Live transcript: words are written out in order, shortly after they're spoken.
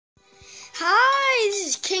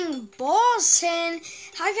King Boss, and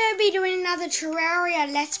I'm going to be doing another Terraria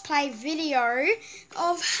Let's Play video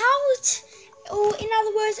of or in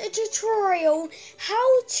other words, a tutorial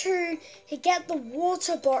how to get the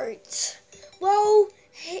water boat. Well,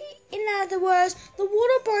 in other words, the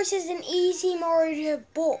water boat is an easy mode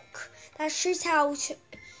book that shoots out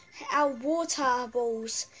water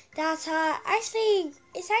balls that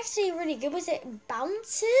it's actually really good because it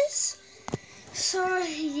bounces. So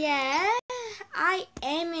yeah, I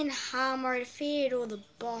am in hard mode, defeated all the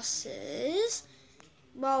bosses.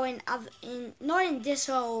 Well, not in this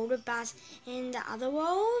world, but in the other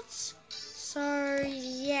worlds. So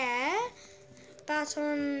yeah, but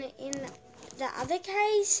in the other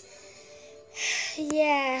case,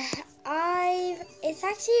 yeah, it's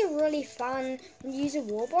actually really fun when you use a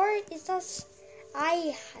warboat. It's just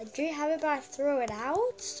I do have it, but I threw it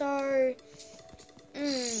out. So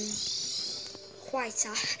quite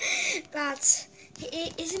sad, but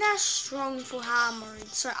it isn't as strong for hard mode,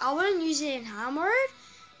 so I wouldn't use it in hard mode.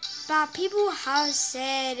 But people have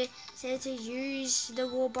said to use the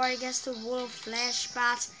warboat against the wall of flesh,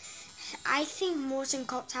 but I think Morton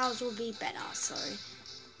cocktails will be better. So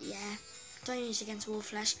yeah, don't use it against wall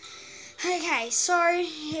flesh. Okay, so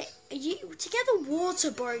to get the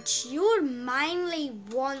water boat, you would mainly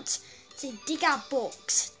want to dig up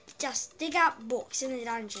books. Just dig up books in the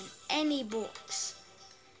dungeon, any books.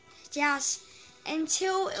 Just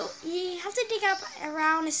until you have to dig up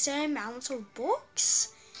around a certain amount of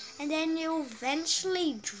books, and then you'll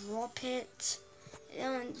eventually drop it.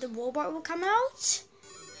 The warboat will come out.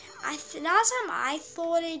 Last time I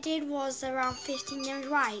thought it did was around 15 damage,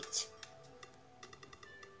 right?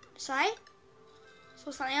 Sorry?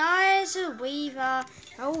 So something. Oh, it's a Weaver,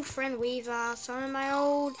 my old friend Weaver, some of my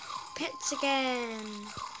old pets again.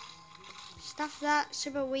 Stuff that,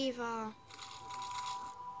 Super Weaver.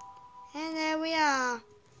 And there we are.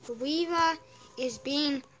 The Weaver is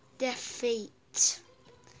being defeated.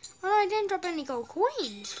 Oh, no, I didn't drop any gold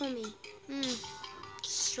coins for me.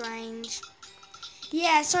 Strange.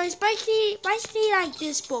 Yeah, so it's basically like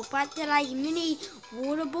this book, but they're like mini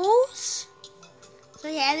water balls. So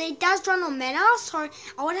yeah, and it does run on mana, so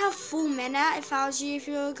I would have full mana if I was you, if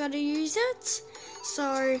you were going to use it.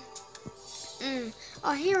 So,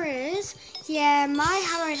 oh, here it is. Yeah,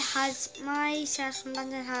 my South from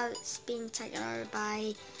London has been taken over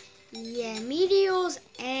by, meteors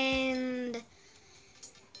and,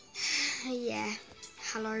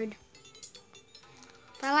 hallowed.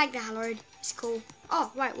 But I like the hallowed, it's cool.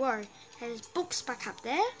 Oh, right, whoa, there's books back up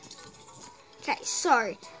there. Okay,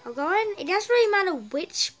 so, I'll go in. It doesn't really matter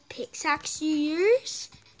which pickaxe you use.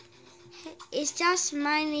 It's just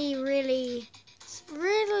mainly really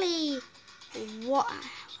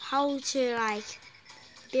how to like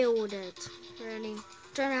build it. Really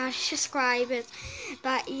don't know how to describe it,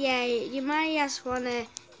 but yeah, you might just want to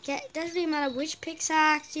get. It doesn't really matter which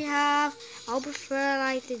pickaxe you have. I'll prefer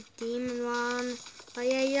like the demon one, but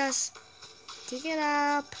yeah, you just dig it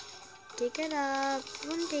up.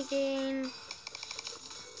 I'm digging.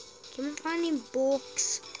 Keep on finding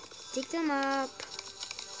books. Dig them up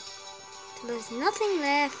till there's nothing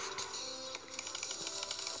left.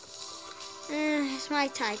 This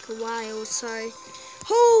might take a while, so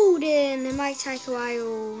hold in. It might take a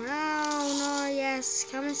while. No, yes,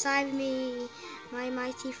 come and save me, my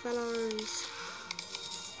mighty fellows.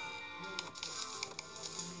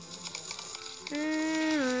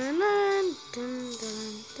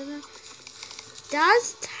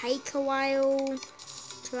 Does take a while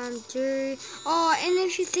to undo. Oh, and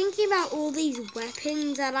if you're thinking about all these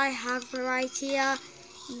weapons that I have right here,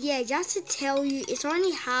 yeah, just to tell you, it's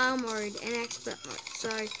only hard mode and expert mode. So,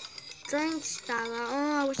 drink starter.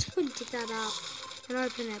 Oh, I wish I could dig that up and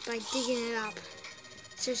open it by digging it up.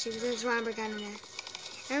 Seriously, because there's Rambo gun in there.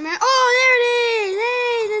 And remember, oh, there it is!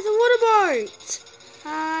 Hey, there's a water boat!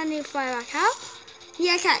 I need to fly back up.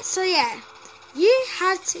 Yeah, okay, so yeah. You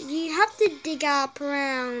have to dig up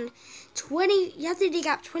around 20. You have to dig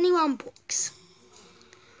up 21 books.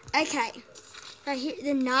 Okay. Now here,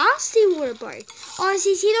 the nasty water boat. Oh,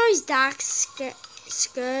 see those dark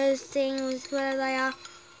skirts things, whatever they are.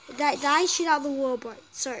 They shoot out the water boat.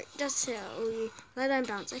 So just tell you, they don't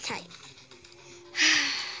bounce. Okay.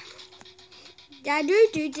 I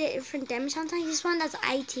do different damage sometimes. This one does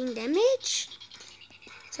 18 damage.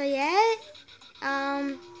 So yeah.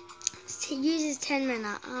 It uses 10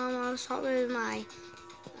 mana. I'll start with my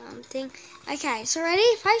thing. Okay, so ready?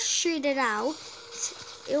 If I shoot it out,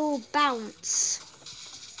 it will bounce.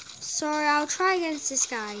 So I'll try against this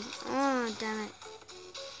guy. Oh, damn it.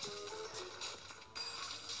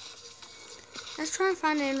 Let's try and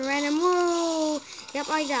find it in random. Whoa! Yep,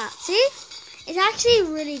 like that. See? it's actually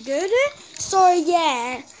really good. So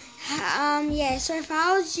yeah, so if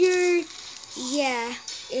I was you, yeah,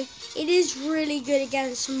 it is really good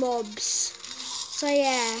against mobs. So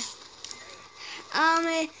yeah,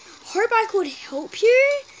 hope I could help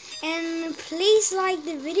you, and please like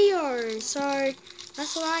the video. So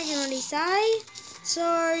that's what I can really say.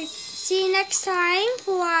 So see you next time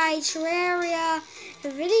for a Terraria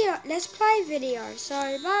video, let's play video.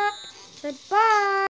 So bye.